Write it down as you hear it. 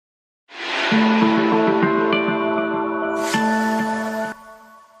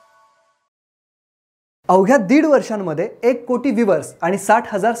अवघ्या 1.5 वर्षांमध्ये 1 कोटी व्ह्यूअर्स आणि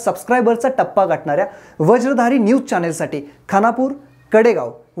 60,000 सबस्क्रायबरचा टप्पा गाठणाऱ्या वज्रधारी न्यूज चॅनेलसाठी खानापूर,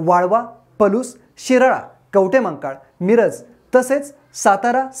 कडेगाव, वाळवा, पलूस, शिराळा, कवठेमंकाळ, मिरज तसेच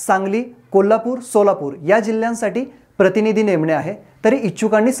सातारा, सांगली, कोल्हापूर, सोलापूर या जिल्ह्यांसाठी प्रतिनिधी नेमणे आहे, तरी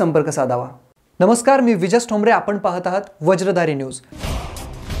इच्छुकांनी संपर्क साधावा। नमस्कार, मी विजय ठोंबरे, आपण पाहत आहात वज्रधारी न्यूज।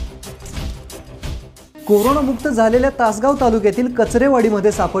 कोरोनामुक्त झालेल्या तासगाव तालुक्यातील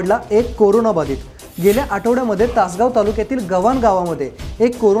कचरेवाडीमध्ये सापडला एक कोरोनाबाधित। गेल्या आठवड्यामध्ये तासगाव तालुक्यातील गव्हाण गावामध्ये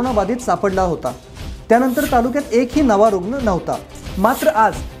एक कोरोनाबाधित सापडला होता। त्यानंतर तालुक्यात एकही नवा रुग्ण नव्हता। मात्र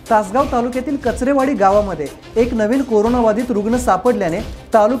आज तासगाव तालुक्यातील कचरेवाडी गावामध्ये एक नवीन कोरोनाबाधित रुग्ण सापडल्याने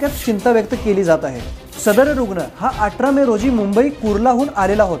तालुक्यात चिंता व्यक्त केली जात आहे। सदर रुग्ण हा 18 मे रोजी मुंबई कुर्लाहून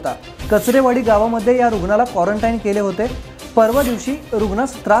आलेला होता। कचरेवाडी गावामध्ये या रुग्णाला क्वारंटाईन केले होते। परवा दिवशी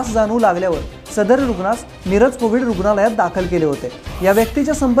रुग्णास त्रास जाणवू लागल्यावर सदर रुग्णास मिरज कोविड रुग्णालयात दाखल केले होते। या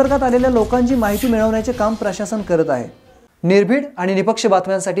व्यक्तीच्या संपर्कात आलेल्या लोकांची माहिती मिळवण्याचे काम प्रशासन करत आहे। निर्भीड आणि निपक्ष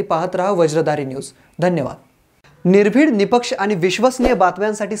बातम्यांसाठी पाहत रहा वज्रधारी न्यूज। धन्यवाद। निर्भीड, निपक्ष आणि विश्वसनीय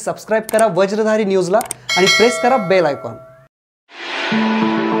बातम्यांसाठी सबस्क्राइब करा वज्रधारी न्यूजला आणि प्रेस करा बेल आयकॉन।